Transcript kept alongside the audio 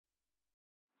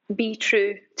be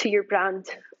true to your brand.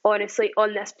 Honestly,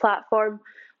 on this platform,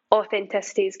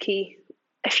 authenticity is key.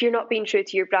 If you're not being true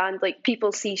to your brand, like,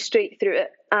 people see straight through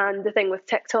it. And the thing with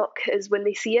TikTok is when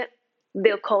they see it,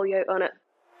 they'll call you out on it.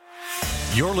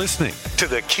 You're listening to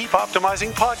the Keep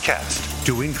Optimizing podcast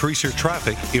to increase your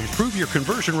traffic, improve your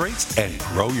conversion rates, and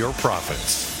grow your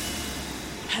profits.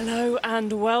 Hello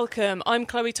and welcome. I'm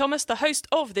Chloe Thomas, the host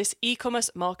of this e-commerce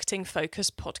marketing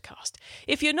focus podcast.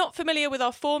 If you're not familiar with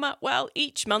our format, well,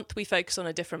 each month we focus on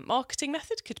a different marketing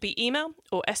method, could be email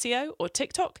or SEO or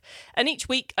TikTok, and each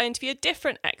week I interview a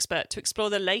different expert to explore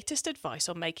the latest advice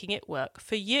on making it work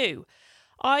for you.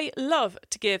 I love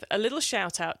to give a little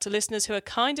shout out to listeners who are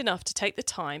kind enough to take the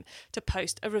time to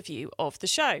post a review of the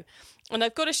show. And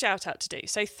I've got a shout out to do.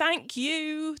 So thank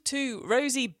you to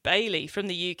Rosie Bailey from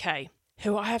the UK,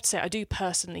 who I have to say I do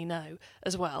personally know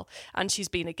as well. And she's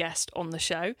been a guest on the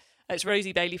show. It's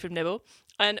Rosie Bailey from Nibble.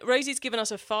 And Rosie's given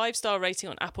us a 5-star rating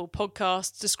on Apple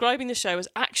Podcasts, describing the show as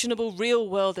actionable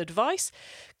real-world advice.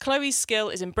 Chloe's skill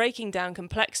is in breaking down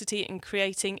complexity and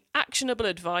creating actionable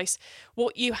advice.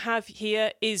 What you have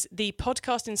here is the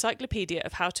podcast encyclopedia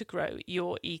of how to grow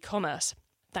your e-commerce.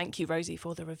 Thank you, Rosie,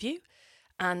 for the review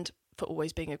and for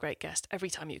always being a great guest every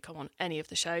time you come on any of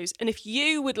the shows. And if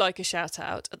you would like a shout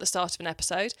out at the start of an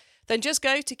episode, then just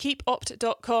go to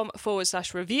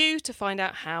keepopt.com/review to find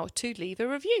out how to leave a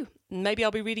review. Maybe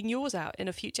I'll be reading yours out in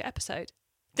a future episode.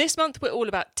 This month, we're all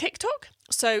about TikTok.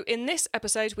 So in this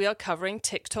episode, we are covering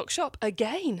TikTok Shop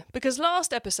again, because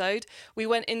last episode, we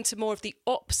went into more of the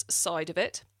ops side of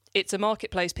it. It's a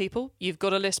marketplace, people. You've got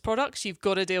to list products. You've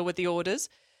got to deal with the orders.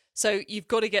 So you've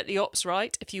got to get the ops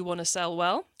right if you want to sell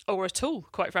well, or at all,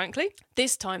 quite frankly.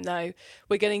 This time, though,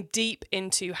 we're getting deep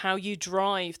into how you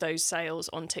drive those sales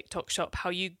on TikTok Shop, how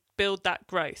you build that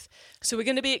growth. So we're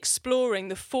going to be exploring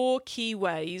the 4 key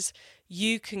ways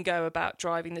you can go about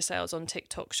driving the sales on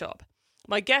TikTok Shop.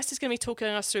 My guest is going to be talking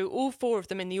us through all 4 of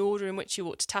them in the order in which you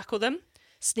ought to tackle them.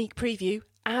 Sneak preview,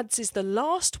 ads is the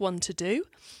last one to do.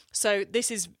 So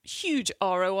this is huge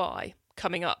ROI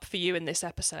coming up for you in this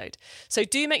episode. So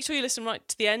do make sure you listen right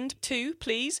to the end too,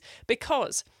 please,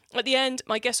 because at the end,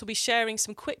 my guest will be sharing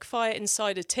some quick-fire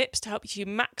insider tips to help you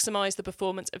maximise the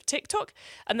performance of TikTok,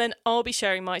 and then I'll be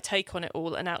sharing my take on it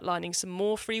all and outlining some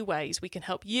more free ways we can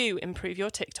help you improve your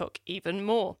TikTok even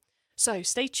more. So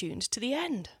stay tuned to the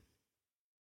end.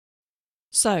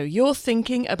 So you're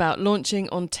thinking about launching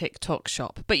on TikTok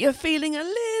Shop, but you're feeling a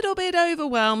little bit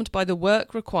overwhelmed by the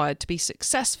work required to be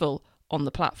successful on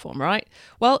the platform, right?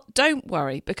 Well, don't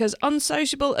worry, because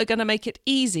Unsociable are going to make it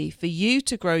easy for you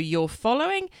to grow your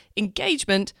following,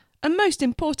 engagement, and most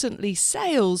importantly,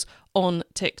 sales on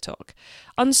TikTok.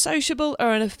 Unsociable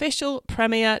are an official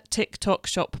premier TikTok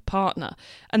Shop partner,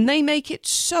 and they make it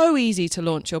so easy to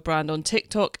launch your brand on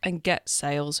TikTok and get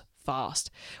sales fast.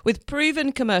 With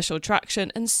proven commercial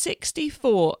traction and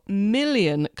 64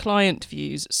 million client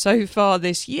views so far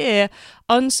this year,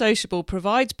 Unsociable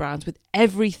provides brands with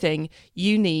everything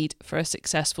you need for a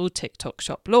successful TikTok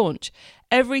Shop launch.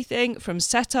 Everything from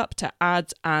setup to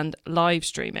ads and live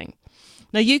streaming.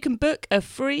 Now, you can book a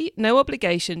free,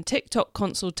 no-obligation TikTok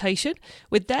consultation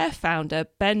with their founder,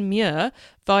 Ben Muir,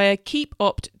 via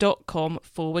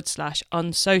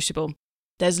keepopt.com/unsociable.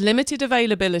 There's limited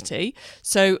availability,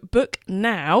 so book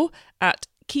now at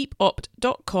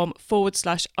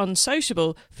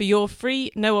keepopt.com/unsociable for your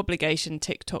free, no-obligation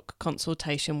TikTok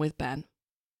consultation with Ben.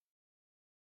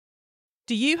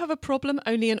 Do you have a problem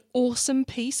only an awesome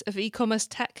piece of e-commerce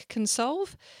tech can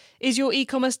solve? Is your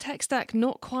e-commerce tech stack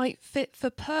not quite fit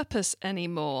for purpose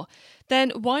anymore?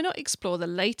 Then why not explore the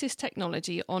latest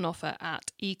technology on offer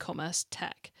at e-commerce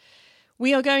tech?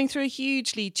 We are going through a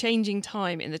hugely changing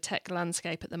time in the tech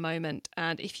landscape at the moment,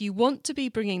 and if you want to be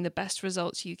bringing the best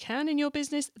results you can in your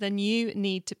business, then you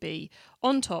need to be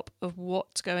on top of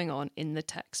what's going on in the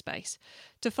tech space.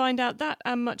 To find out that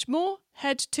and much more,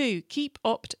 head to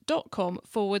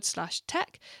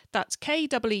keepopt.com/tech. That's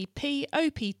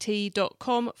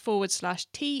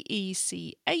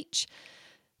keepopt.com/TECH.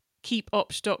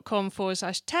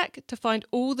 keepopt.com/tech to find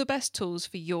all the best tools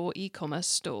for your e-commerce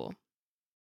store.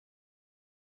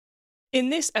 In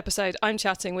this episode, I'm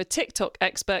chatting with TikTok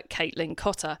expert Caitlin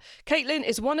Cotter. Caitlin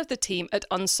is one of the team at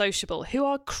Unsociable, who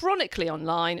are chronically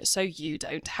online, so you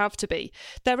don't have to be.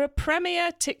 They're a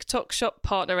premier TikTok Shop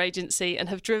partner agency and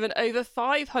have driven over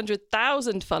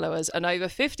 500,000 followers and over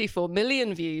 54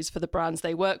 million views for the brands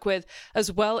they work with,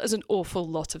 as well as an awful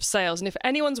lot of sales. And if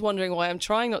anyone's wondering why I'm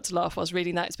trying not to laugh whilst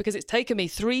reading that, it's because it's taken me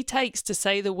 3 takes to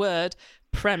say the word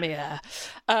premier.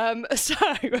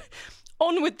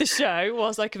 on with the show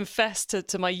whilst I confess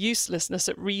to my uselessness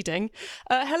at reading.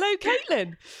 Hello,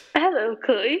 Caitlin. Hello,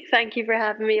 Chloe. Thank you for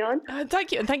having me on.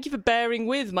 Thank you. And thank you for bearing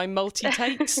with my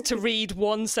multi-takes to read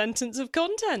one sentence of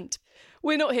content.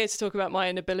 We're not here to talk about my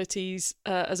inabilities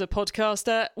as a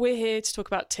podcaster. We're here to talk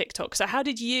about TikTok. So how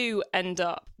did you end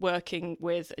up working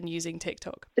with and using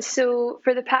TikTok? So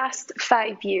for the past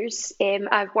 5 years,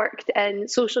 I've worked in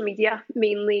social media,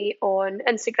 mainly on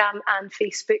Instagram and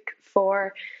Facebook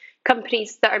for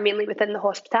companies that are mainly within the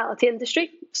hospitality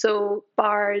industry. So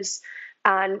bars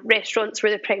and restaurants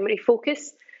were the primary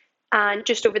focus. And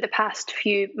just over the past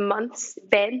few months,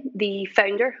 Ben, the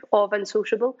founder of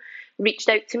Unsociable, reached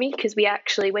out to me because we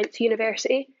actually went to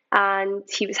university and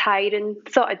he was hiring,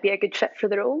 thought I'd be a good fit for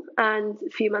the role. And a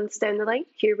few months down the line,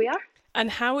 here we are. And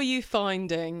how are you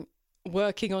finding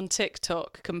working on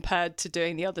TikTok compared to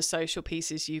doing the other social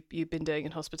pieces you've been doing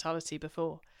in hospitality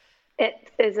before?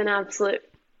 It is an absolute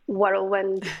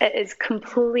whirlwind. It is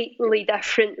completely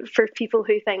different for people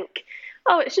who think,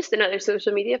 oh, it's just another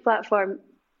social media platform.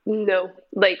 No,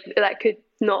 like that could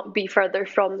not be further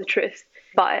from the truth.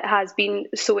 But it has been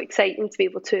so exciting to be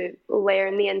able to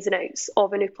learn the ins and outs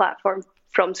of a new platform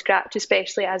from scratch,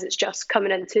 especially as it's just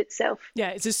coming into itself. Yeah,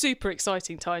 it's a super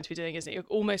exciting time to be doing, isn't it? You're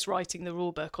almost writing the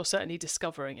rule book or certainly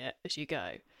discovering it as you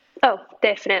go. Oh,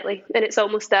 definitely. And it's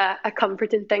almost a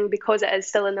comforting thing because it is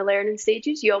still in the learning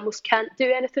stages. You almost can't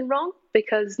do anything wrong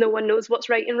because no one knows what's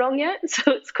right and wrong yet.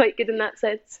 So it's quite good in that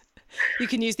sense. You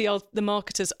can use the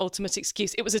marketer's ultimate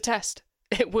excuse. It was a test.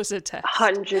 It was a test.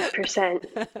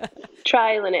 100%.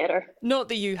 Trial and error. Not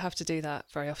that you have to do that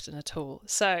very often at all.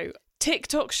 So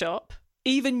TikTok Shop,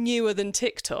 even newer than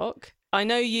TikTok. I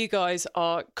know you guys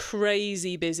are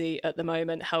crazy busy at the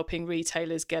moment helping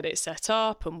retailers get it set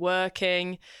up and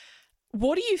working.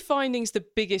 What are you finding is the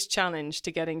biggest challenge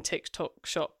to getting TikTok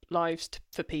Shop live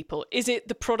for people? Is it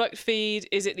the product feed?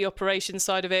 Is it the operations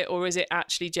side of it? Or is it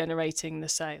actually generating the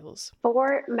sales?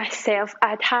 For myself,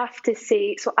 I'd have to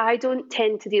say, so I don't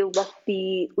tend to deal with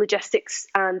the logistics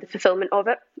and the fulfillment of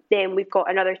it. Then we've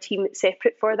got another team that's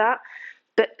separate for that.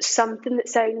 But something that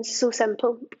sounds so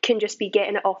simple can just be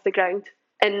getting it off the ground.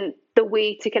 And the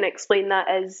way to kind of explain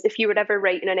that is if you were ever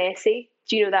writing an essay,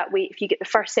 do you know that way, if you get the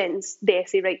first sentence, the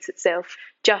essay writes itself.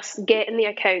 Just getting the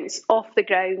accounts off the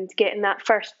ground, getting that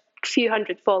first few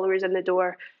hundred followers in the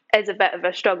door is a bit of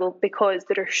a struggle because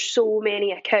there are so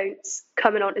many accounts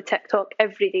coming onto TikTok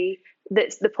every day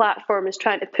that the platform is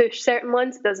trying to push certain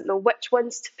ones, doesn't know which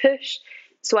ones to push.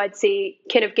 So I'd say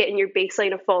kind of getting your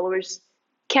baseline of followers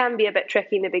can be a bit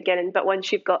tricky in the beginning, but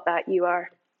once you've got that, you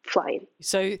are flying.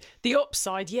 So the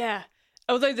upside, yeah.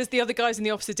 Although there's the other guys in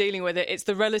the office are dealing with it, it's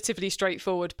the relatively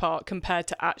straightforward part compared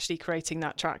to actually creating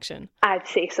that traction. I'd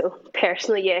say so,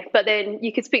 personally, yeah. But then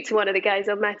you could speak to one of the guys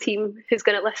on my team who's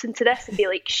going to listen to this and be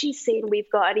like, she's saying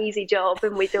we've got an easy job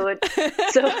and we don't.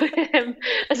 So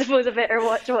I suppose I better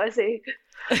watch what I say.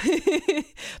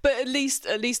 But at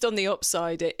least on the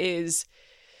upside, it is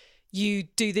you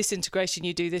do this integration,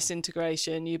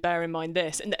 you bear in mind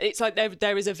this. And it's like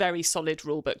there is a very solid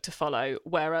rule book to follow,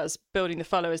 whereas building the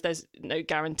followers, there's no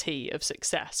guarantee of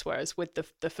success. Whereas with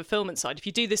the fulfillment side, if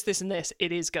you do this, this and this,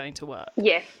 it is going to work.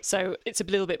 Yeah. So it's a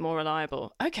little bit more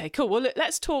reliable. Okay, cool. Well,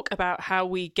 let's talk about how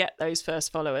we get those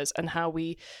first followers and how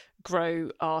we grow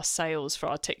our sales for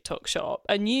our TikTok shop.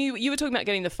 And you were talking about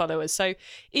getting the followers. So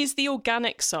is the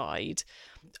organic side,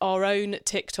 our own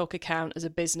TikTok account as a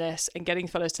business and getting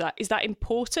followers to that, is that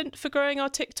important for growing our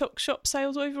TikTok shop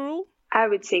sales overall? I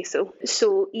would say so.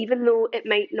 So even though it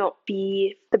might not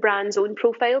be the brand's own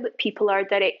profile that people are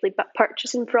directly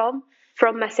purchasing from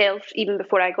myself, even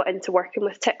before I got into working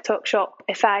with TikTok shop,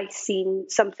 if I seen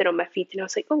something on my feed and I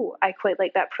was like, oh, I quite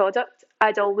like that product,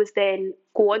 I'd always then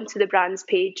go onto the brand's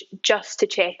page just to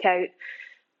check out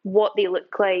what they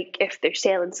look like, if they're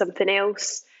selling something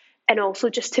else. And also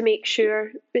just to make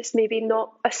sure it's maybe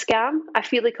not a scam. I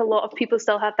feel like a lot of people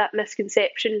still have that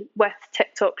misconception with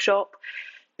TikTok shop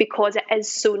because it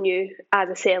is so new as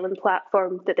a selling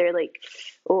platform that they're like,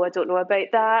 oh, I don't know about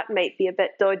that, might be a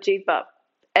bit dodgy, but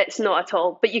it's not at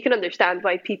all. But you can understand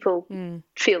why people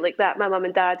feel like that. My mum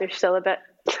and dad are still a bit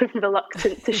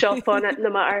reluctant to shop on it,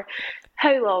 no matter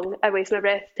how long I waste my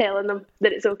breath telling them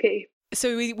that it's okay.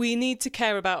 So we need to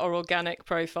care about our organic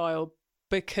profile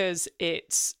because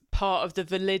it's part of the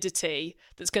validity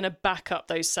that's going to back up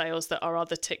those sales that our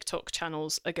other TikTok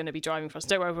channels are going to be driving for us.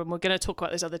 Don't worry, we're going to talk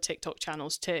about those other TikTok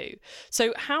channels too.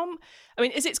 So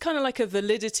is it kind of like a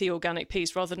validity organic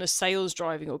piece rather than a sales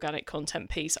driving organic content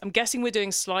piece? I'm guessing we're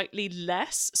doing slightly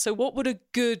less. So what would a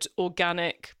good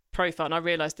organic profile, and I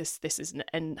realise this is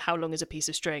an how long is a piece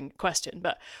of string question,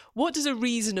 but what does a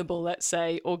reasonable, let's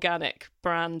say, organic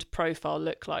brand profile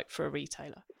look like for a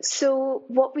retailer? So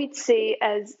what we'd say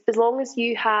is, as long as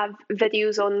you have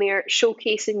videos on there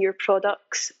showcasing your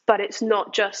products, but it's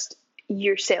not just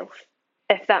yourself,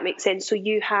 if that makes sense. So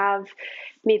you've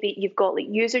got like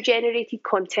user generated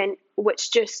content,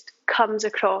 which just comes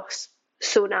across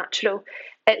so natural.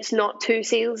 It's not too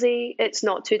salesy, it's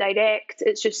not too direct,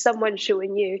 it's just someone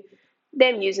showing you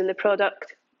them using the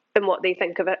product and what they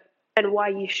think of it and why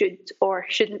you should or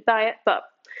shouldn't buy it. But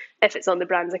if it's on the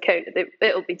brand's account,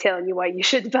 it'll be telling you why you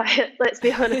should buy it, let's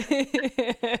be honest.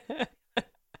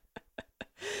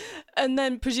 And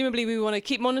then presumably we want to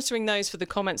keep monitoring those for the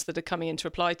comments that are coming in to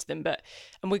reply to them.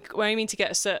 And we're aiming to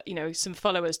get some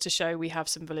followers to show we have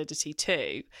some validity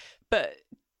too. But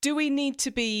do we need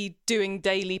to be doing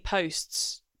daily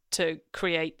posts to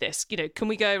create this? Can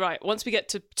we go, right, once we get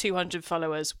to 200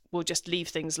 followers, we'll just leave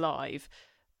things live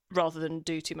rather than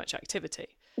do too much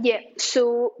activity? Yeah,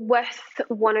 so with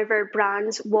one of our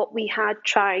brands, what we had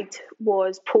tried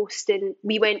was posting,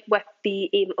 we went with the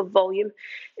aim of volume.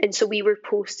 And so we were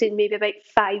posting maybe about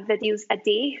 5 videos a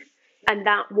day. And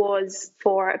that was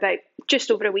for about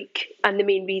just over a week. And the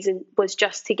main reason was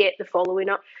just to get the following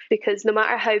up. Because no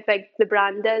matter how big the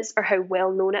brand is or how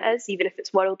well known it is, even if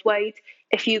it's worldwide,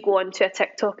 if you go onto a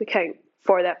TikTok account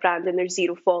for that brand and there's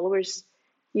 0 followers,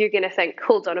 you're going to think,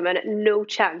 hold on a minute, no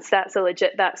chance that's the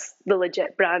legit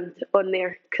brand on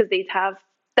there, because they'd have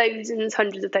thousands,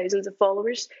 hundreds of thousands of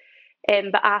followers.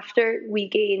 But after we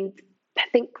gained, I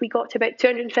think we got to about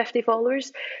 250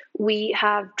 followers, we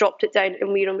have dropped it down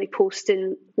and we're only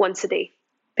posting once a day,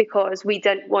 because we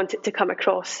didn't want it to come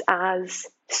across as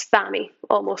spammy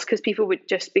almost, because people would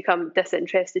just become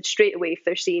disinterested straight away if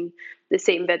they're seeing the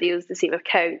same videos, the same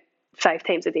account 5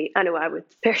 times a day. I know I would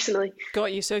personally.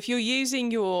 Got you. So if you're using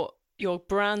your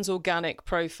brand's organic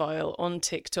profile on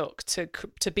TikTok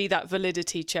to be that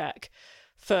validity check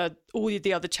for all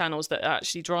the other channels that are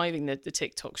actually driving the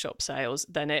TikTok shop sales,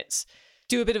 then it's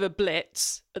do a bit of a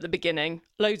blitz at the beginning,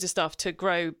 loads of stuff to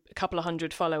grow a couple of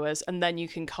hundred followers, and then you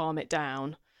can calm it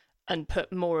down and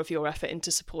put more of your effort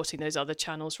into supporting those other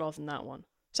channels rather than that one.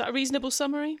 Is that a reasonable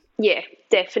summary? Yeah,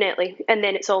 definitely. And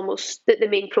then it's almost that the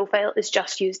main profile is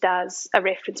just used as a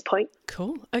reference point.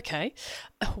 Cool. Okay.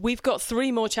 We've got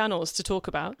 3 more channels to talk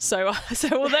about. So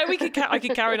although I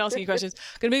could carry on asking you questions,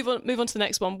 I'm going to move on to the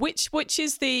next one. Which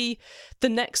is the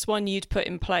next one you'd put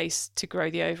in place to grow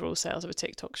the overall sales of a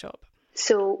TikTok shop?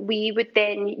 So we would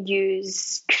then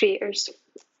use creators.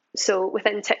 So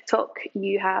within TikTok,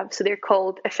 they're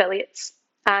called affiliates.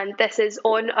 And this is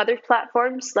on other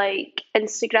platforms like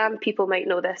Instagram. People might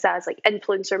know this as like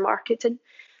influencer marketing.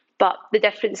 But the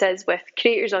difference is with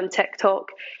creators on TikTok,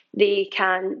 they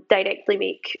can directly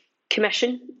make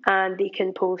commission and they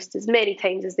can post as many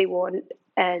times as they want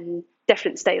in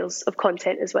different styles of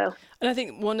content as well. And I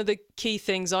think one of the key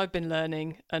things I've been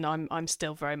learning, and I'm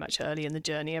still very much early in the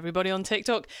journey, everybody on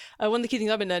TikTok, one of the key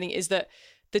things I've been learning is that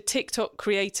the TikTok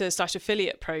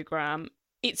creator/affiliate program,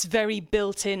 it's very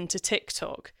built into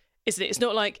TikTok, isn't it? It's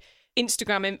not like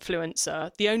Instagram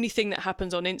influencer. The only thing that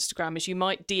happens on Instagram is you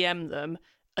might DM them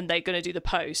and they're going to do the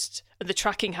post and the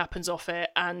tracking happens off it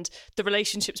and the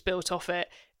relationship's built off it.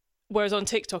 Whereas on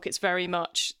TikTok, it's very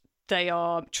much they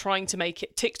are trying to make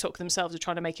it, TikTok themselves are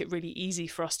trying to make it really easy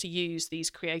for us to use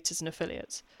these creators and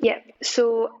affiliates. Yeah,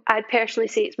 so I'd personally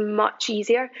say it's much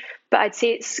easier, but I'd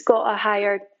say it's got a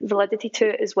higher validity to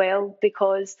it as well,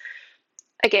 because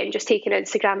again, just taking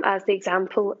Instagram as the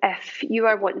example, if you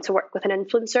are wanting to work with an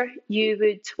influencer,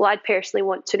 I'd personally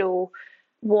want to know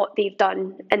what they've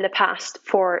done in the past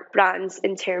for brands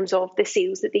in terms of the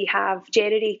sales that they have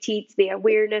generated, the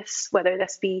awareness, whether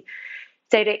this be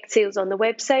direct sales on the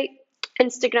website,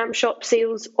 Instagram shop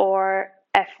sales, or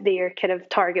if their kind of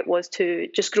target was to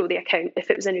just grow the account if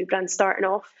it was a new brand starting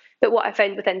off. But what I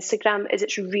found with Instagram is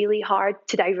it's really hard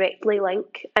to directly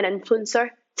link an influencer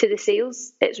to the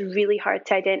sales. It's really hard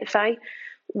to identify.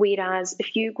 Whereas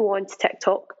if you go on to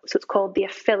TikTok, so it's called the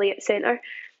Affiliate Center,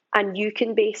 and you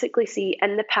can basically see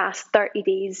in the past 30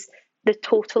 days the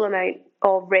total amount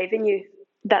of revenue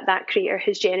that creator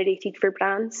has generated for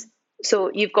brands.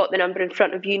 So you've got the number in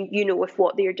front of you, you know if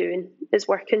what they're doing is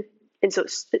working. And so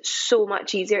it's so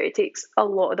much easier. It takes a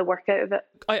lot of the work out of it.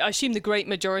 I assume the great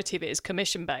majority of it is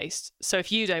commission-based. So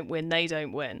if you don't win, they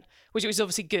don't win, which is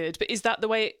obviously good. But is that the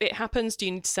way it happens? Do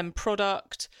you need to send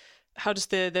product? How does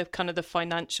the kind of the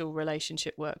financial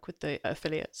relationship work with the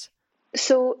affiliates?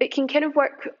 So it can kind of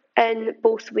work in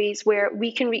both ways, where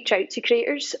we can reach out to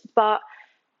creators. But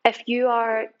if you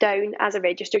are down as a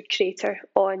registered creator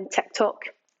on TikTok,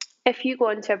 If you go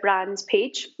onto a brand's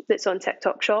page that's on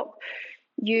TikTok Shop,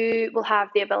 you will have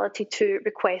the ability to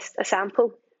request a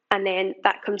sample, and then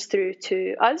that comes through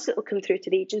to us. It will come through to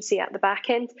the agency at the back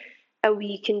end, and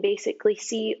we can basically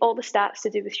see all the stats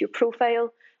to do with your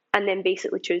profile and then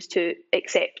basically choose to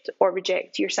accept or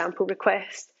reject your sample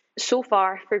request. So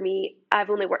far, for me, I've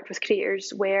only worked with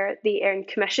creators where they earn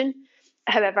commission.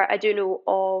 However, I do know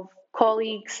of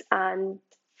colleagues and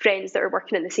friends that are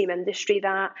working in the same industry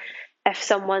that if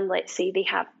someone, let's say they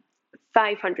have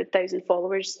 500,000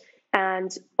 followers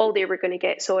and all they were going to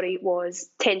get, was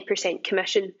 10%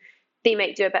 commission, they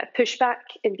might do a bit of pushback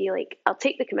and be like, I'll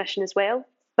take the commission as well,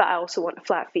 but I also want a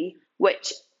flat fee,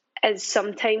 which is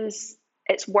sometimes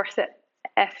it's worth it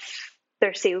if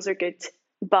their sales are good.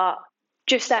 But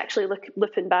just actually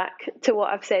looping back to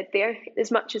what I've said there,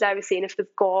 as much as I was saying, if they've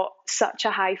got such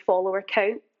a high follower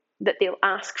count that they'll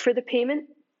ask for the payment,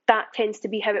 that tends to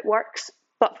be how it works.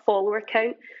 But follower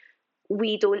count,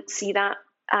 we don't see that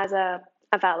as a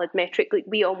valid metric. Like,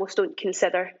 we almost don't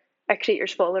consider a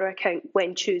creator's follower account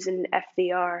when choosing if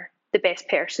they are the best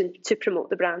person to promote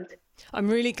the brand. I'm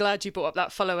really glad you brought up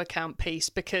that follower count piece,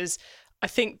 because I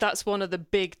think that's one of the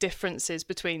big differences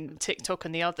between TikTok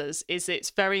and the others, is it's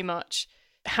very much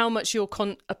how much your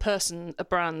a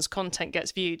brand's content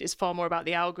gets viewed is far more about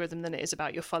the algorithm than it is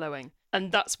about your following.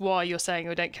 And that's why you're saying,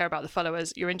 oh, don't care about the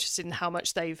followers. You're interested in how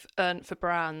much they've earned for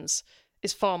brands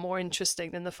is far more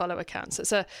interesting than the follower count. So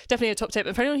it's definitely a top tip.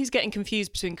 And for anyone who's getting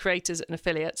confused between creators and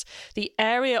affiliates, the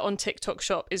area on TikTok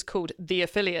Shop is called the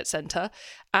Affiliate Center,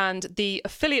 and the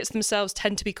affiliates themselves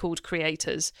tend to be called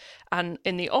creators. And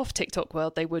in the off TikTok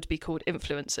world, they would be called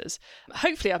influencers.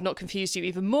 Hopefully I've not confused you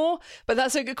even more, but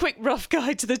that's a quick rough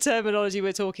guide to the terminology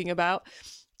we're talking about.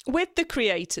 With the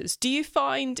creators, do you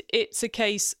find it's a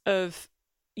case of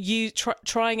you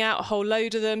trying out a whole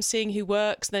load of them, seeing who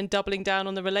works, then doubling down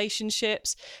on the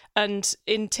relationships? And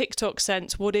in TikTok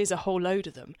sense, what is a whole load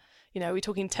of them? Are we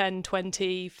talking 10,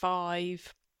 20,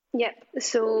 5? Yep.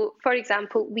 So, for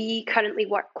example, we currently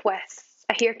work with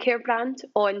a hair care brand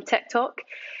on TikTok.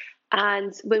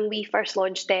 And when we first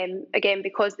launched them, again,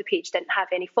 because the page didn't have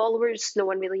any followers, no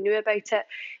one really knew about it,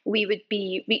 we would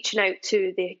be reaching out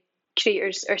to the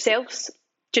creators ourselves,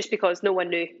 just because no one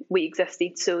knew we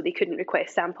existed, so they couldn't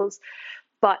request samples.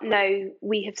 But now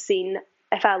we have seen,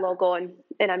 if I log on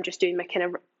and I'm just doing my kind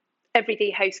of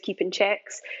everyday housekeeping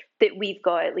checks, that we've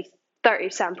got at least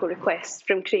 30 sample requests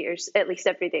from creators at least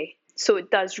every day. So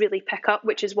it does really pick up,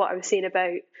 which is what I was saying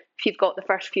about if you've got the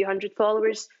first few hundred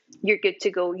followers, you're good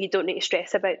to go. You don't need to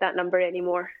stress about that number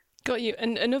anymore. Got you.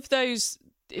 And of those,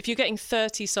 if you're getting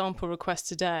 30 sample requests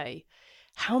a day,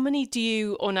 how many do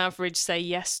you on average say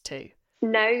yes to?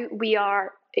 Now we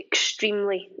are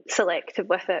extremely selective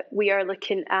with it. We are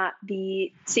looking at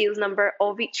the sales number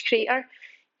of each creator.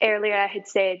 Earlier I had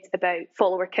said about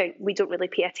follower count, we don't really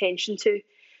pay attention to.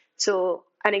 So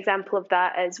an example of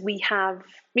that is we have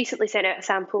recently sent out a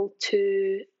sample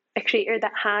to a creator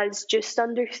that has just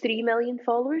under 3 million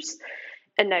followers.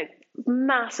 And now,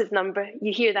 massive number.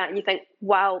 You hear that and you think,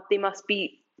 wow, they must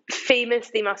be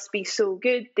famous, they must be so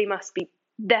good, they must be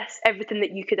this, everything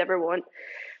that you could ever want.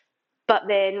 But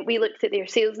then we looked at their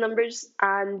sales numbers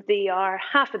and they are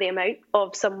half of the amount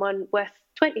of someone with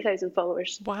 20,000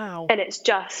 followers. Wow. And it's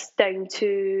just down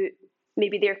to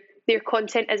maybe their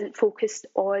content isn't focused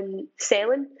on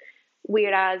selling,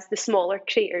 whereas the smaller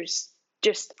creators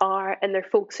just are, and they're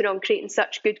focusing on creating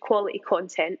such good quality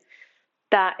content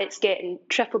that it's getting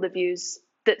triple the views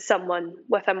that someone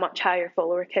with a much higher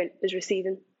follower count is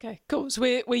receiving. Okay, cool. So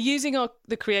we're using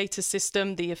the creator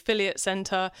system, the affiliate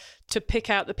center, to pick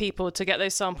out the people, to get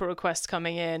those sample requests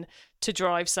coming in, to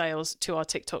drive sales to our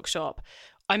TikTok shop.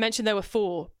 I mentioned there were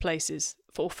 4 places,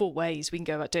 4 ways we can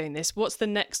go about doing this. What's the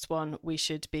next one we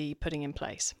should be putting in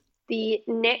place? The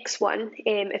next one,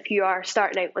 if you are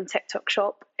starting out on TikTok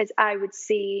shop, is I would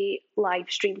say live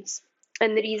streams.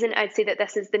 And the reason I'd say that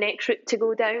this is the next route to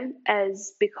go down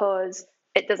is because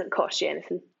it doesn't cost you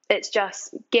anything. It's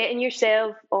just getting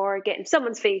yourself or getting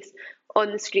someone's face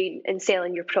on the screen and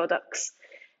selling your products.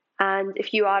 And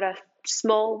if you are a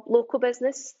small local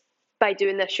business, by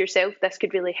doing this yourself, this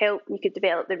could really help. You could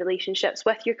develop the relationships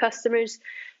with your customers.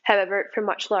 However, for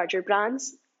much larger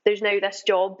brands, there's now this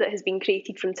job that has been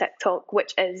created from TikTok,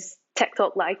 which is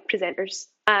TikTok live presenters.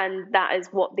 And that is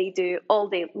what they do all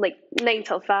day, like 9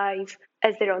 till 5,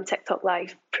 as they're on TikTok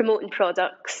live, promoting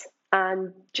products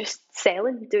and just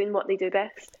selling, doing what they do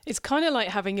best. It's kind of like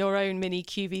having your own mini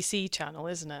QVC channel,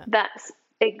 isn't it? That's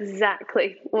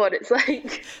exactly what it's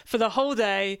like. For the whole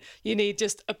day, you need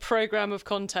just a program of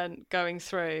content going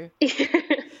through.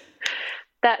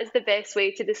 That is the best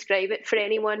way to describe it for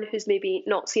anyone who's maybe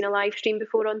not seen a live stream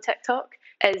before on TikTok,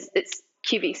 is it's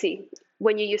QVC.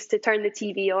 When you used to turn the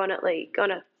TV on at like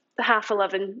on a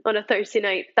 11:30 on a Thursday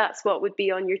night, that's what would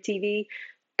be on your TV.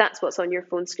 That's what's on your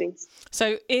phone screens.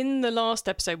 So in the last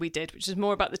episode we did, which is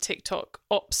more about the TikTok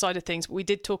ops side of things, we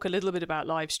did talk a little bit about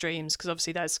live streams, because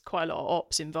obviously there's quite a lot of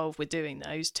ops involved with doing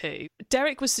those too.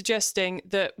 Derek was suggesting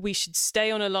that we should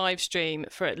stay on a live stream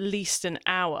for at least an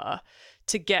hour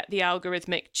to get the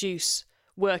algorithmic juice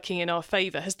working in our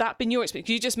favour. Has that been your experience?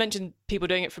 You just mentioned people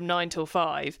doing it from 9 till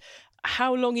 5.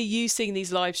 How long are you seeing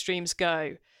these live streams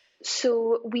go?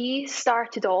 So we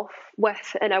started off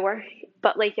with an hour,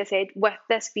 but like I said, with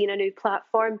this being a new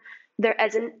platform, there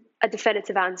isn't a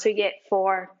definitive answer yet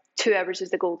for 2 hours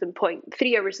is the golden point,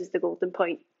 3 hours is the golden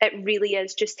point. It really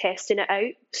is just testing it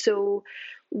out. So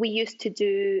we used to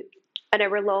do an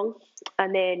hour long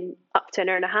and then up to an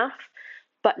hour and a half.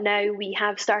 But now we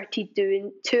have started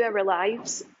doing 2 hour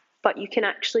lives, but you can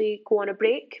actually go on a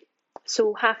break.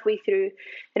 So halfway through,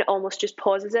 and it almost just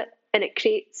pauses it, and it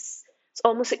creates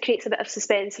a bit of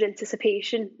suspense and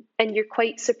anticipation. And you're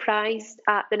quite surprised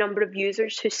at the number of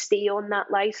users who stay on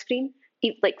that live stream.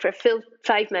 Like for a full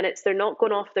 5 minutes, they're not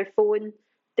going off their phone.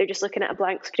 They're just looking at a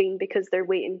blank screen because they're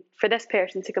waiting for this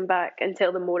person to come back and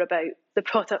tell them more about the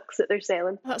products that they're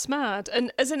selling. That's mad.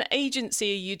 And as an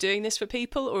agency, are you doing this for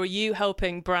people, or are you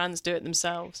helping brands do it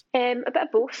themselves? A bit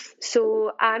of both.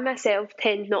 So I myself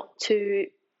tend not to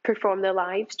perform the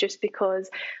lives, just because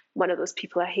one of those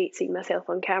people, I hate seeing myself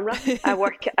on camera. I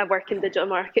work in digital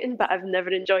marketing, but I've never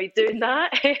enjoyed doing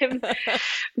that.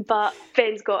 But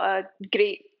Ben's got a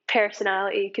great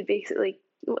personality. He could basically,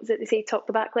 what is it they say, talk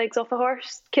the back legs off a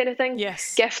horse kind of thing.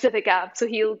 Yes. Gift of the gab. So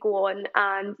he'll go on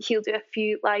and he'll do a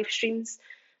few live streams,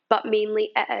 but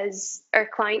mainly it is our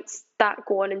clients that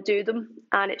go on and do them.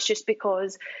 And it's just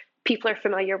because people are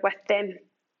familiar with them.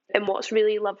 And what's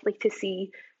really lovely to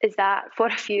see is that for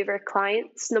a few of our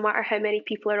clients, no matter how many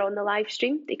people are on the live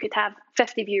stream, they could have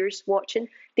 50 viewers watching,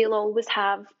 they'll always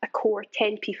have a core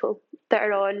 10 people that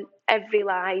are on every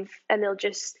live, and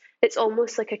it's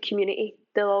almost like a community.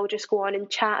 They'll all just go on and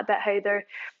chat about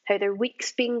how their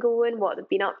week's been going, what they've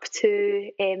been up to,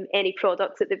 any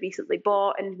products that they've recently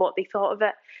bought and what they thought of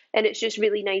it. And it's just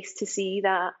really nice to see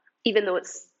that, even though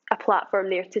it's a platform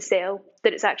there to sell,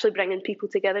 that it's actually bringing people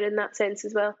together in that sense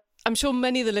as well. I'm sure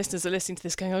many of the listeners are listening to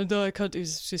this going, oh no, I can't do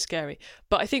this, it's too scary.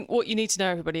 But I think what you need to know,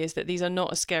 everybody, is that these are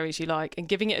not as scary as you like, and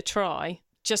giving it a try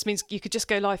just means you could just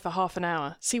go live for half an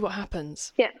hour, see what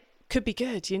happens. Yeah. Could be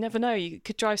good. You never know. You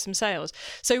could drive some sales.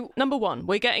 So number one,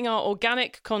 we're getting our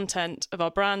organic content of our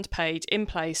brand page in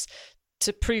place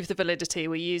to prove the validity.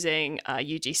 We're using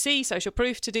UGC, social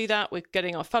proof, to do that. We're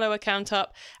getting our follower count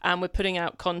up, and we're putting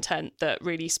out content that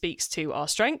really speaks to our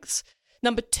strengths.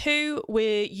 Number two,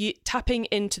 we're tapping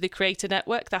into the creator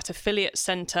network, that affiliate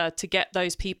center, to get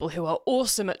those people who are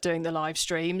awesome at doing the live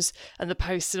streams and the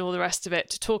posts and all the rest of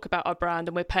it to talk about our brand.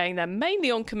 And we're paying them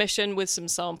mainly on commission with some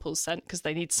samples sent because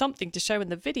they need something to show in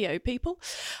the video, people.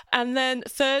 And then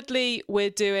thirdly,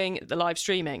 we're doing the live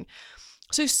streaming.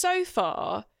 So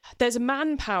far, there's a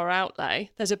manpower outlay,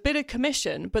 there's a bit of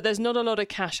commission, but there's not a lot of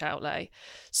cash outlay.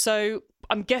 So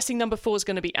I'm guessing number 4 is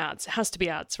going to be ads. It has to be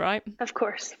ads, right? Of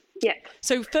course. Yeah.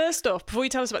 So first off, before you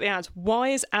tell us about the ads, why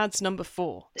is ads number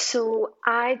 4? So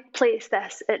I placed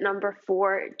this at number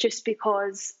 4 just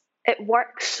because it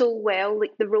works so well.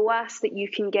 Like the ROAS that you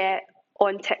can get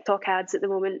on TikTok ads at the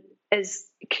moment is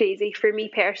crazy. For me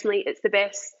personally, it's the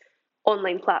best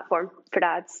online platform for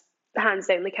ads, hands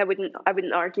down. Like I wouldn't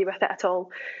argue with it at all.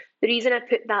 The reason I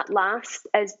put that last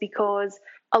is because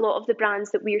a lot of the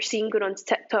brands that we're seeing going onto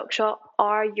TikTok Shop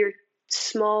are your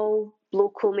small,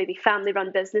 local, maybe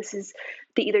family-run businesses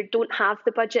that either don't have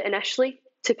the budget initially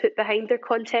to put behind their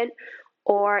content,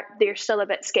 or they're still a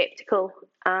bit skeptical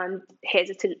and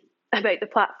hesitant about the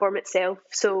platform itself.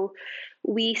 So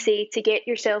we say to get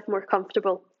yourself more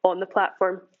comfortable on the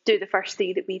platform, do the first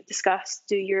 3 that we've discussed.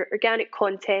 Do your organic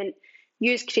content,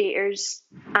 use creators,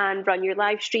 and run your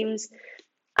live streams.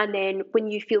 And then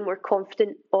when you feel more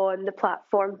confident on the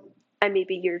platform, and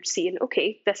maybe you're seeing,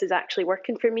 okay, this is actually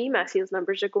working for me, my sales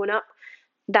numbers are going up,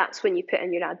 that's when you put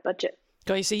in your ad budget.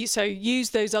 Got you. So use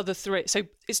those other 3. So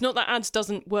it's not that ads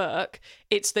doesn't work,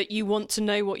 it's that you want to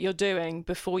know what you're doing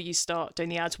before you start doing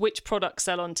the ads. Which products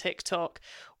sell on TikTok,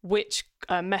 which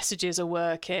messages are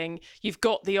working. You've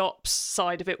got the ops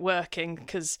side of it working,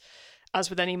 because as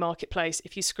with any marketplace,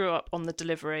 if you screw up on the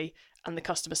delivery and the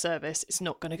customer service, it's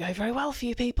not going to go very well for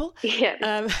you people.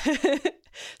 Yeah.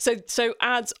 So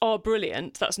ads are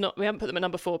brilliant. We haven't put them at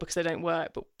number 4 because they don't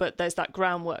work, but there's that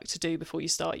groundwork to do before you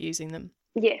start using them.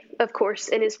 Yeah, of course.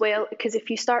 And as well, because if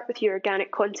you start with your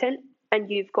organic content and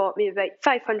you've got maybe about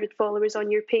 500 followers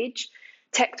on your page,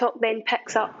 TikTok then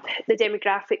picks up the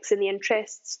demographics and the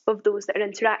interests of those that are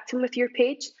interacting with your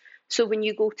page. So when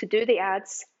you go to do the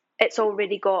ads, it's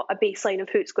already got a baseline of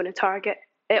who it's going to target.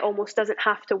 It almost doesn't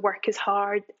have to work as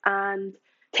hard and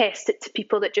test it to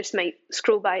people that just might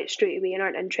scroll by it straight away and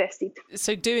aren't interested.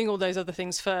 So doing all those other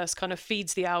things first kind of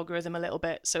feeds the algorithm a little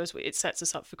bit, so it sets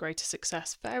us up for greater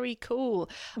success. Very cool.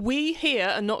 We here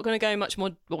are not going to go much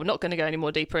more, well, we're not going to go any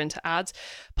more deeper into ads,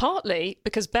 partly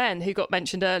because Ben, who got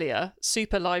mentioned earlier,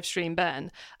 Super Livestream Ben,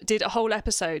 did a whole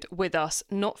episode with us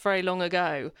not very long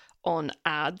ago on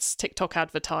ads, TikTok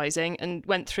advertising, and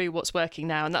went through what's working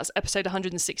now. And that's episode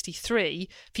 163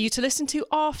 for you to listen to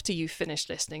after you've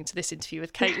finished listening to this interview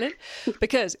with Caitlin,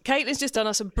 because Caitlin's just done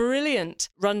us a brilliant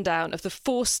rundown of the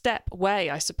 4-step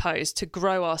way, I suppose, to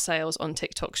grow our sales on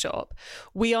TikTok Shop.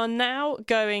 We are now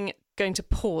going to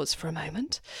pause for a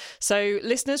moment. So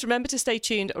listeners, remember to stay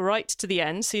tuned right to the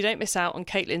end so you don't miss out on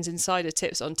Caitlin's insider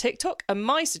tips on TikTok and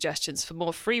my suggestions for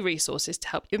more free resources to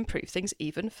help you improve things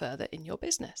even further in your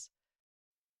business.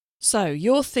 So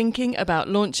you're thinking about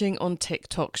launching on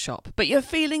TikTok Shop, but you're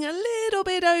feeling a little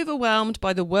bit overwhelmed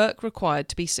by the work required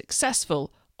to be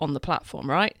successful on the platform,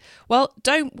 right? Well,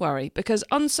 don't worry, because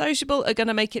Unsociable are going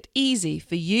to make it easy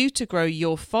for you to grow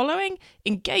your following,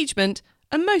 engagement,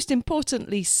 and most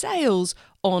importantly, sales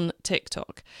on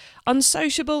TikTok.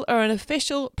 Unsociable are an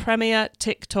official premier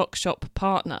TikTok Shop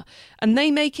partner, and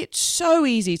they make it so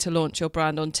easy to launch your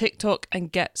brand on TikTok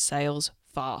and get sales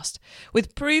fast.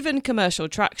 With proven commercial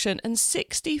traction and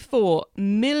 64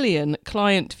 million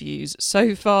client views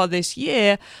so far this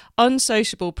year,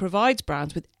 Unsociable provides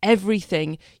brands with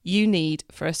everything you need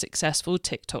for a successful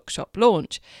TikTok Shop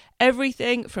launch.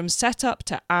 Everything from setup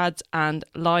to ads and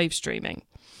live streaming.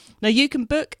 Now, you can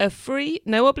book a free,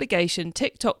 no-obligation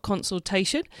TikTok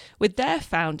consultation with their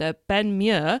founder, Ben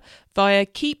Muir, via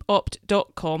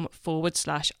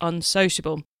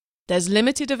keepopt.com/unsociable. There's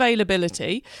limited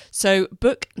availability, so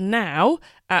book now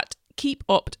at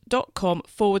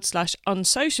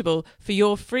keepopt.com/unsociable for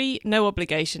your free,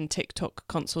 no-obligation TikTok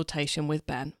consultation with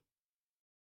Ben.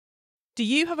 Do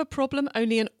you have a problem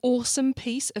only an awesome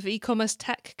piece of e-commerce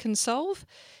tech can solve?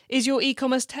 Is your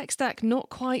e-commerce tech stack not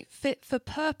quite fit for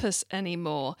purpose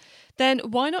anymore? Then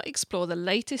why not explore the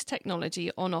latest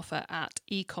technology on offer at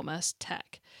e-commerce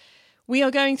tech? We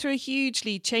are going through a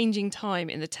hugely changing time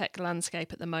in the tech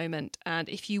landscape at the moment, and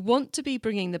if you want to be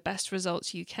bringing the best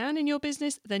results you can in your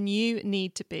business, then you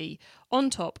need to be on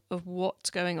top of what's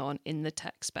going on in the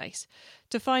tech space.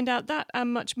 To find out that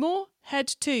and much more, head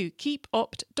to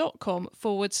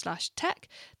keepopt.com/tech.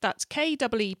 That's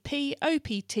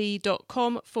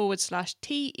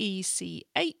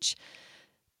keepopt.com/TECH.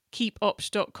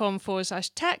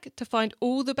 keepopt.com/tech to find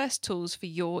all the best tools for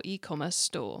your e-commerce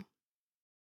store.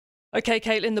 Okay,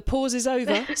 Caitlin, the pause is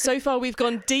over. So far, we've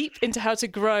gone deep into how to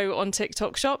grow on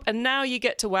TikTok Shop, and now you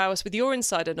get to wow us with your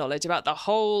insider knowledge about the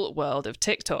whole world of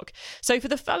TikTok. So for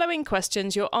the following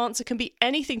questions, your answer can be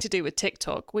anything to do with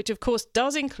TikTok, which of course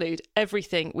does include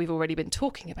everything we've already been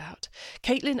talking about.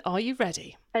 Caitlin, are you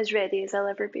ready? As ready as I'll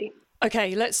ever be.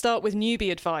 Okay, let's start with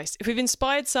newbie advice. If we've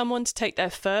inspired someone to take their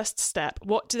first step,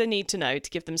 what do they need to know to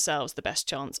give themselves the best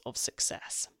chance of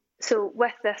success? So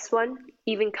with this one,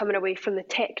 even coming away from the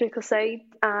technical side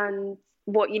and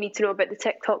what you need to know about the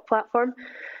TikTok platform,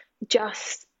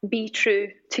 just be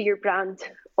true to your brand.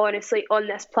 Honestly, on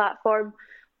this platform,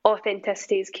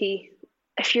 authenticity is key.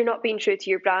 If you're not being true to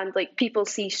your brand, like, people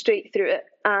see straight through it.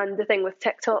 And the thing with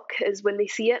TikTok is when they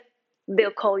see it,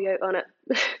 they'll call you out on it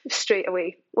straight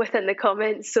away within the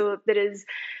comments. So there is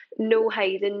no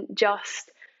hiding.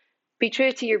 Just be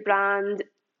true to your brand.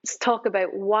 Talk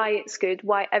about why it's good,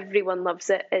 why everyone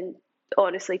loves it, and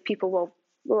honestly, people will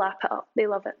lap it up. They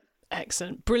love it.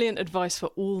 Excellent. Brilliant advice for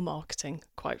all marketing,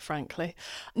 quite frankly.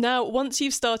 Now, once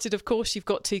you've started, of course, you've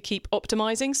got to keep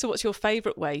optimizing. So what's your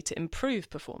favourite way to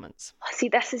improve performance? See,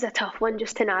 this is a tough one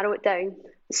just to narrow it down.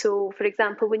 So, for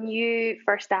example, when you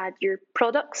first add your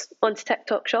products onto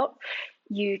TikTok Shop,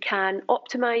 you can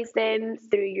optimize them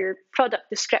through your product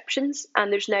descriptions,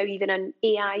 and there's now even an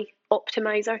AI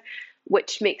optimizer,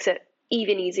 which makes it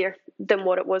even easier than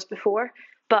what it was before.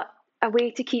 But a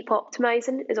way to keep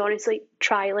optimizing is honestly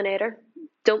trial and error.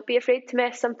 Don't be afraid to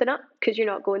mess something up, because you're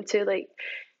not going to. Like,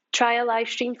 try a live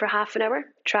stream for half an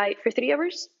hour, try it for 3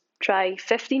 hours, try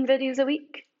 15 videos a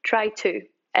week, try 2.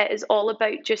 It is all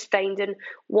about just finding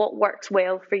what works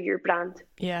well for your brand.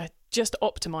 Yeah, just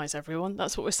optimize, everyone.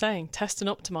 That's what we're saying. Test and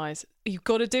optimize. You've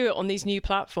got to do it on these new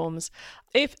platforms.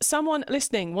 If someone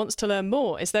listening wants to learn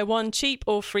more, is there one cheap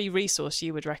or free resource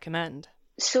you would recommend?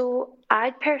 So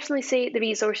I'd personally say the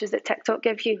resources that TikTok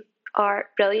gives you are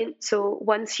brilliant. So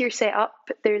once you're set up,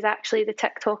 there's actually the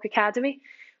TikTok Academy,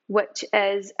 which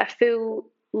is a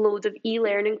full load of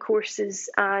e-learning courses,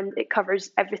 and it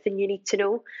covers everything you need to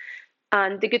know.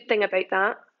 And the good thing about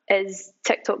that is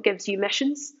TikTok gives you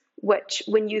missions, which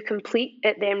when you complete,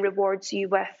 it then rewards you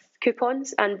with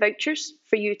coupons and vouchers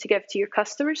for you to give to your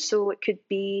customers. So it could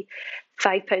be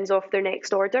 £5 off their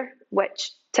next order,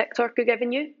 which TikTok are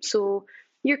giving you. So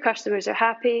your customers are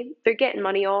happy, they're getting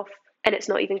money off, and it's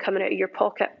not even coming out of your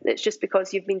pocket. It's just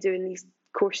because you've been doing these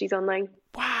courses online.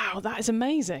 Wow, that is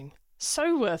amazing.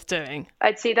 So worth doing.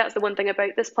 I'd say that's the one thing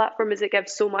about this platform is it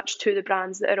gives so much to the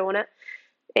brands that are on it.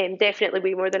 Definitely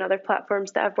way more than other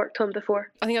platforms that I've worked on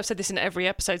before. I think I've said this in every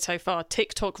episode so far.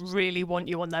 TikTok really want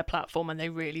you on their platform, and they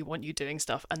really want you doing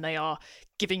stuff, and they are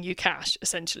giving you cash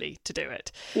essentially to do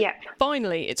it. Yeah.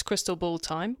 Finally, it's crystal ball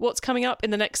time. What's coming up in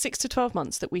the next 6 to 12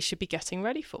 months that we should be getting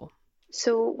ready for?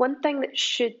 So one thing that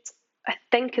I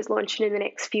think is launching in the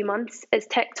next few months is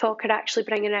TikTok are actually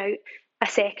bringing out a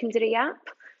secondary app,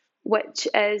 which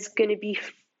is going to be,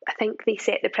 I think they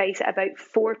set the price at about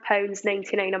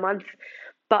 £4.99 a month.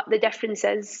 But the difference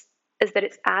is that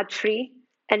it's ad-free.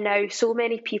 And now so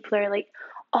many people are like,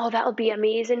 oh, that'll be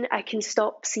amazing. I can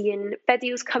stop seeing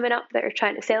videos coming up that are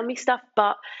trying to sell me stuff.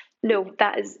 But no,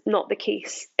 that is not the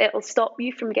case. It'll stop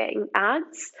you from getting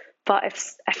ads. But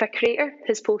if a creator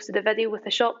has posted a video with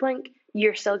a shop link,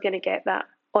 you're still going to get that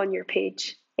on your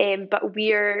page. But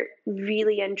we're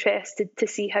really interested to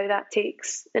see how that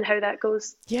takes and how that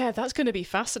goes. Yeah, that's going to be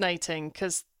fascinating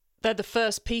because they're the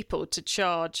first people to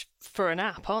charge for an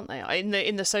app, aren't they?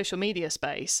 In the social media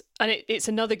space. And it's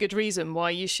another good reason why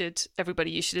you should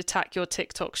attack your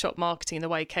TikTok shop marketing the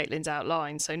way Caitlin's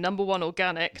outlined. So 1,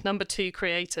 organic, 2,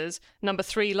 creators,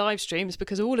 3, live streams,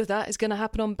 because all of that is going to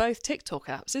happen on both TikTok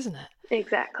apps, isn't it?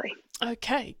 Exactly.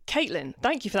 Okay, Caitlin,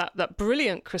 thank you for that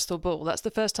brilliant crystal ball. That's the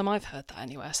first time I've heard that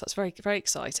anywhere, so that's very, very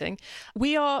exciting.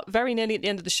 We are very nearly at the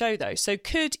end of the show, though, so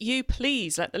could you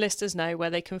please let the listeners know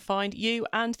where they can find you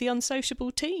and the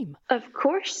Unsociable team? Of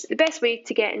course. The best way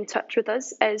to get in touch with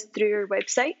us is through our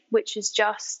website, which is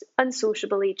just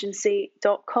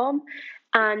unsociableagency.com.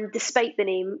 And despite the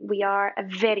name, we are a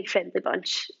very friendly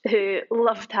bunch who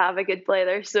love to have a good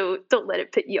blather, so don't let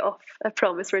it put you off. I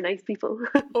promise we're nice people.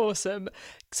 Awesome.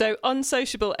 So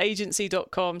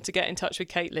unsociableagency.com to get in touch with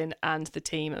Caitlin and the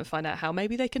team and find out how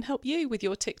maybe they can help you with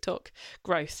your TikTok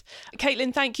growth.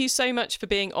 Caitlin, thank you so much for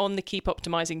being on the Keep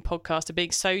Optimizing podcast and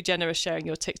being so generous sharing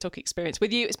your TikTok experience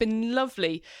with you. It's been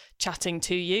lovely chatting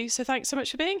to you, so thanks so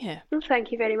much for being here. Well,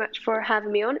 thank you very much for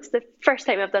having me on. It's the first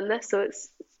time I've done this, so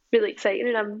it's really exciting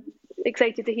and I'm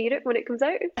excited to hear it when it comes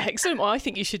out. Excellent. Well, I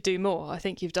think you should do more. I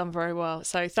think you've done very well.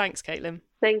 So thanks, Caitlin.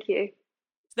 Thank you.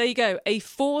 There you go. A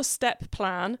 4-step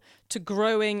plan to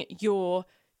growing your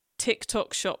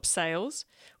TikTok shop sales.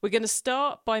 We're going to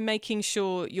start by making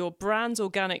sure your brand's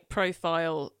organic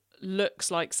profile looks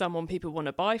like someone people want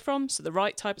to buy from. So the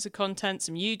right types of content,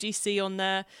 some UGC on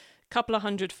there, a couple of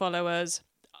 100 followers,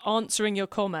 answering your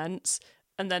comments,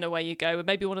 and then away you go.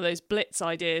 Maybe one of those blitz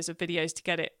ideas of videos to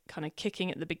get it kind of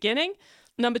kicking at the beginning.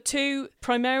 2,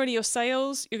 primarily your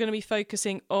sales. You're going to be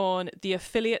focusing on the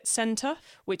affiliate center,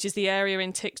 which is the area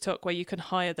in TikTok where you can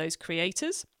hire those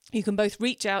creators. You can both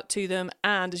reach out to them,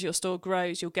 and as your store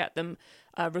grows, you'll get them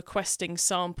requesting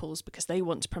samples because they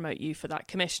want to promote you for that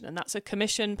commission. And that's a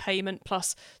commission payment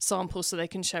plus samples so they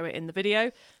can show it in the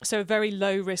video. So a very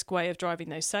low risk way of driving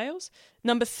those sales.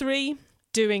 3,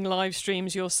 doing live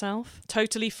streams yourself.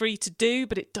 Totally free to do,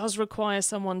 but it does require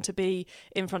someone to be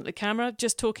in front of the camera.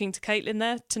 Just talking to Caitlin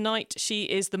there. Tonight, she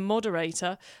is the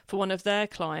moderator for one of their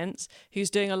clients who's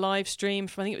doing a live stream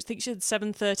from, I think she said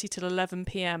 7:30 till 11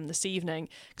 p.m. this evening,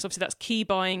 because obviously that's key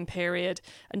buying period.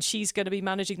 And she's going to be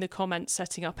managing the comments,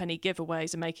 setting up any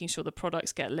giveaways and making sure the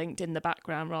products get linked in the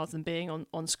background rather than being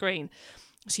on screen.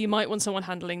 So you might want someone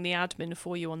handling the admin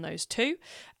for you on those 2.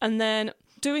 And then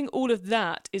doing all of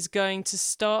that is going to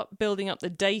start building up the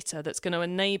data that's going to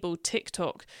enable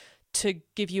TikTok to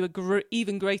give you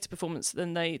even greater performance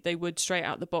than they would straight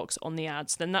out the box on the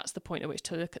ads. Then that's the point at which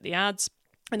to look at the ads.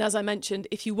 And as I mentioned,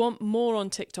 if you want more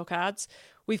on TikTok ads,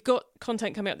 we've got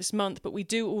content coming up this month, but we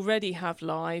do already have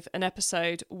live an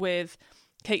episode with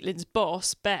Caitlin's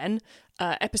boss, Ben,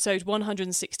 episode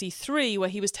 163, where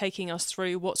he was taking us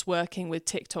through what's working with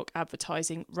TikTok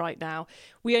advertising right now.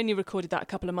 We only recorded that a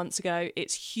couple of months ago.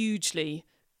 It's hugely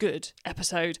good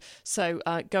episode. So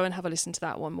go and have a listen to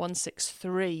that one,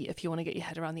 163, if you want to get your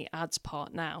head around the ads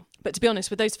part now. But to be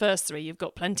honest, with those first 3, you've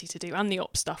got plenty to do, and the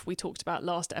ops stuff we talked about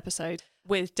last episode.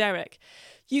 with Derek.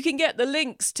 You can get the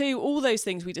links to all those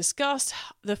things we discussed,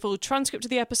 the full transcript of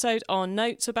the episode, our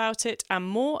notes about it, and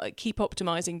more at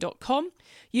keepoptimizing.com.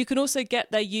 You can also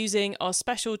get there using our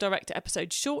special director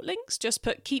episode short links. Just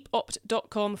put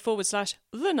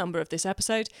keepopt.com/the number of this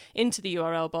episode into the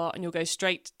URL bar and you'll go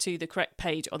straight to the correct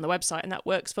page on the website, and that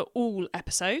works for all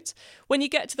episodes. When you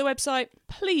get to the website,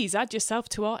 please add yourself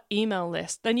to our email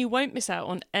list. Then you won't miss out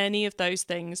on any of those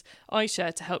things I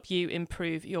share to help you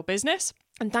improve your business.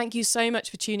 And thank you so much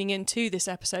for tuning in to this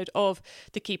episode of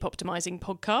the Keep Optimizing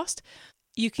podcast.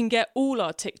 You can get all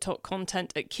our TikTok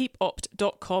content at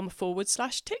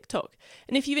keepopt.com/TikTok.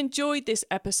 And if you've enjoyed this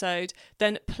episode,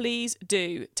 then please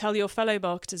do tell your fellow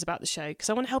marketers about the show, because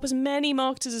I want to help as many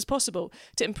marketers as possible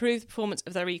to improve the performance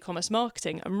of their e-commerce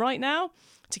marketing. And right now,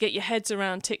 to get your heads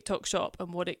around TikTok Shop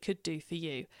and what it could do for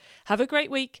you. Have a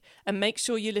great week and make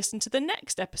sure you listen to the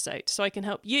next episode so I can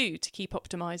help you to keep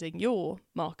optimizing your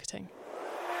marketing.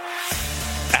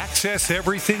 Access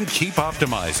everything Keep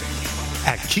Optimizing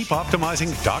at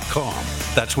keepoptimizing.com.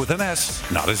 That's with an S,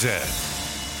 not a Z.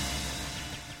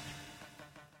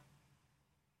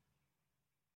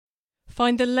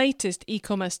 Find the latest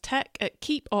e-commerce tech at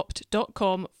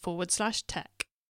keepopt.com/tech.